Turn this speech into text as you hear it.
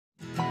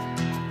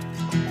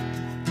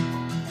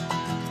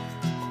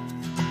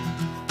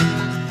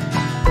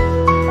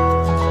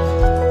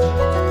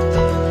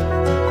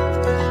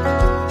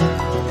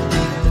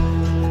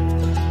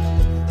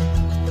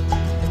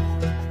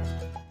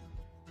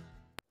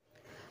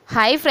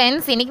Hi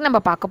friends, இன்றைக்கி நம்ம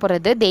பார்க்க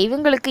போகிறது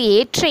தெய்வங்களுக்கு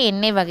ஏற்ற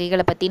எண்ணெய்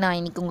வகைகளை பற்றி நான்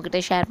இன்றைக்கி உங்கள்கிட்ட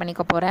ஷேர்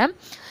பண்ணிக்க போகிறேன்.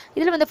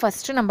 இதில் வந்து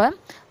ஃபஸ்ட்டு நம்ம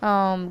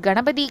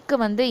கணபதிக்கு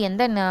வந்து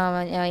எந்த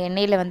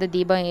எண்ணெயில் வந்து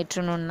தீபம்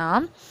ஏற்றணுன்னா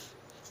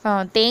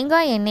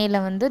தேங்காய் எண்ணெயில்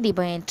வந்து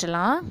தீபம்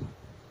ஏற்றலாம்.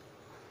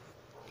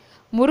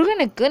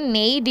 முருகனுக்கு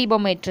நெய்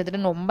தீபம்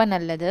ஏற்றுறது ரொம்ப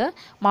நல்லது.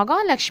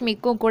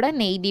 மகாலட்சுமிக்கும் கூட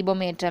நெய்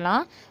தீபம்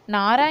ஏற்றலாம்.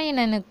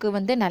 நாராயணனுக்கு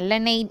வந்து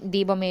நல்லெண்ணெய்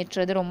தீபம்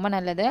ஏற்றுறது ரொம்ப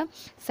நல்லது.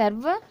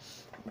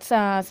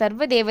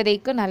 சர்வ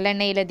தேவதைக்கு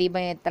நல்லெண்ணெயில்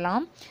தீபம்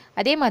ஏற்றலாம்.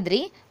 அதே மாதிரி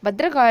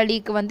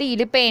பத்ரகாளிக்கு வந்து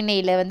இலுப்பை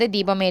எண்ணெயில் வந்து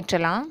தீபம்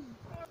ஏற்றலாம்.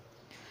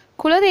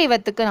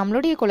 குலதெய்வத்துக்கு,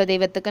 நம்மளுடைய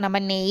குலதெய்வத்துக்கு நம்ம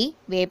நெய்,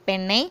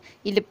 வேப்பெண்ணெய்,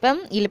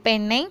 இலுப்பை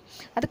எண்ணெய்,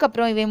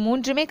 அதுக்கப்புறம் இவை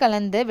மூன்றுமே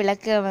கலந்து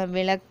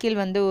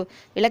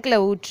விளக்கில்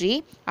ஊற்றி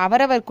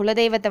அவரவர்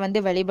குலதெய்வத்தை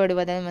வந்து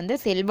வழிபடுவதன் வந்து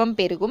செல்வம்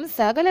பெருகும்,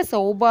 சகல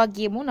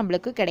சௌபாகியமும்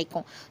நம்மளுக்கு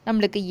கிடைக்கும்.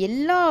 நம்மளுக்கு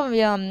எல்லா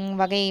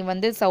வகை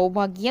வந்து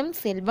சௌபாகியம்,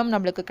 செல்வம்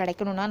நம்மளுக்கு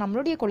கிடைக்கணும்னா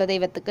நம்மளுடைய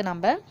குலதெய்வத்துக்கு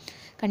நம்ம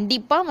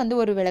கண்டிப்பாக வந்து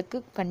ஒரு விளக்கு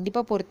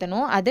கண்டிப்பாக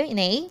பொருத்தணும். அது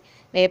நெய்,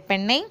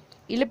 வேப்பெண்ணெய்,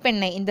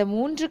 இலுப்பெண்ணெய் இந்த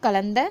மூன்று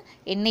கலந்த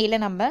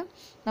எண்ணெயில் நம்ம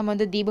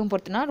வந்து தீபம்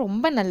பொருத்தினா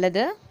ரொம்ப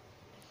நல்லது.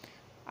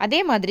 அதே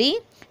மாதிரி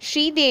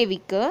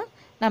ஸ்ரீதேவிக்கு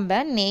நம்ம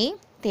நெய்,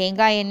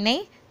 தேங்காய்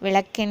எண்ணெய்,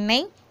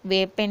 விளக்கெண்ணெய்,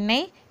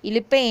 வேப்பெண்ணெய்,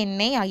 இலுப்பை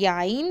எண்ணெய் ஆகிய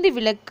 5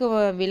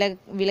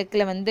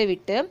 விளக்கில் வந்து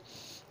விட்டு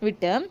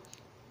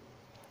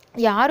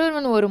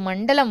யாரொருவன் ஒரு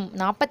மண்டலம்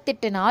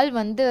 48 நாள்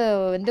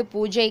வந்து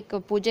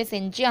பூஜை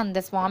செஞ்சு அந்த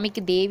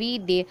சுவாமிக்கு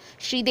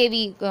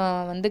ஸ்ரீதேவி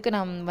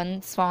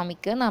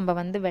சுவாமிக்கு நம்ம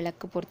வந்து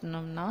விளக்கு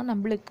பொருத்தினோம்னா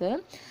நம்மளுக்கு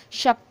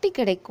சக்தி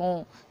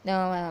கிடைக்கும்.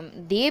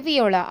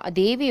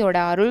 தேவியோட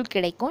அருள்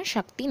கிடைக்கும்,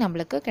 சக்தி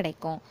நம்மளுக்கு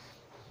கிடைக்கும்.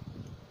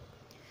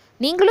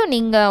 நீங்களும்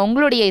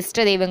உங்களுடைய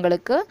இஷ்ட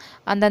தெய்வங்களுக்கு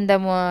அந்தந்த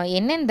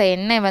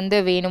எண்ணெய் வந்து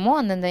வேணுமோ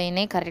அந்தந்த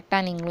எண்ணெய்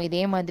கரெக்டாக நீங்களும்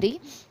இதே மாதிரி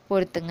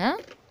பொறுத்துங்க.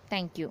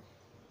 தேங்க்யூ.